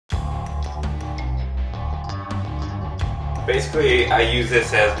basically I use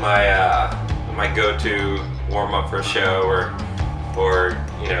this as my my go-to warm-up for a show, or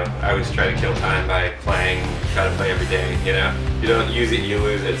you know, I always try to kill time by playing, try to play every day, you know. You don't use it, you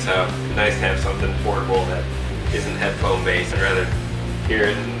lose it, so it's nice to have something portable that isn't headphone based. I'd rather hear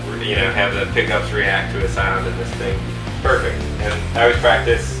it and, you know, have the pickups react to a sound, and this thing, perfect. And I always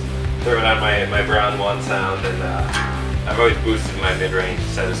practice throwing on my Brown 1 sound, and I've always boosted my mid-range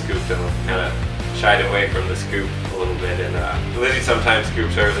instead of scooped, and kind of shied away from the scoop a little bit. And Lizzie sometimes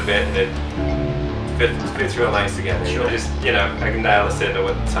scoops hers a bit, and it fits real nice together. Sure. Just, you know, I can dial this into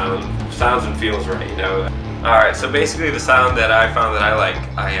what sounds and feels right, you know. Alright, so basically the sound that I found that I like,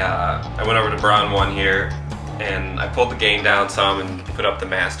 I went over to Brown 1 here, and I pulled the gain down some and put up the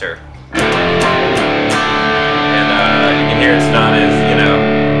master. And you can hear it's not as, you know,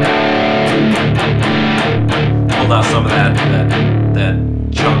 pulled out some of that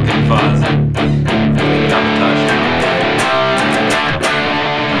chunk and fuzz, and cleaned it up a touch.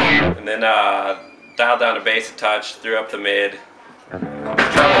 And then dialed down the bass a touch, threw up the mid. Treble's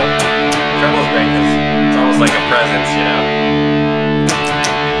great. It's almost like a presence, you know.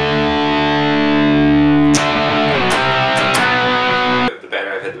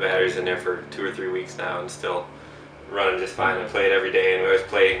 I've had the batteries in there for 2 or 3 weeks now, and still running just fine. I play it every day, and we always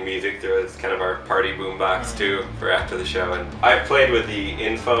play music through it. It's kind of our party boombox too for after the show. And I've played with the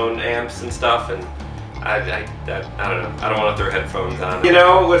in-phone amps and stuff, and I don't know. I don't want to throw headphones on. You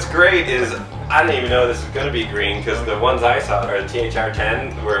know what's great is I didn't even know this was going to be green, because the ones I saw are the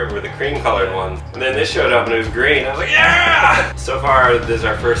THR10 were the cream colored ones, and then this showed up and it was green. I was like, yeah! So far, this is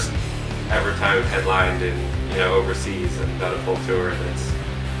our first ever time we've headlined in, you know, overseas and done a full tour, and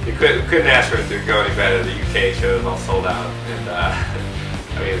we couldn't ask for it to go any better. The UK shows all sold out, and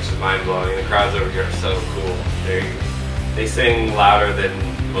I mean, it's just mind blowing. The crowds over here are so cool. They sing louder than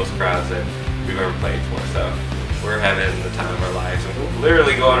most crowds that we've ever played for, so we're having the time of our lives. We're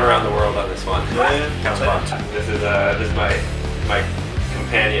literally going around the world on this one. Kind of fun. This is my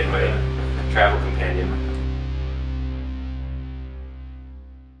companion, my travel companion.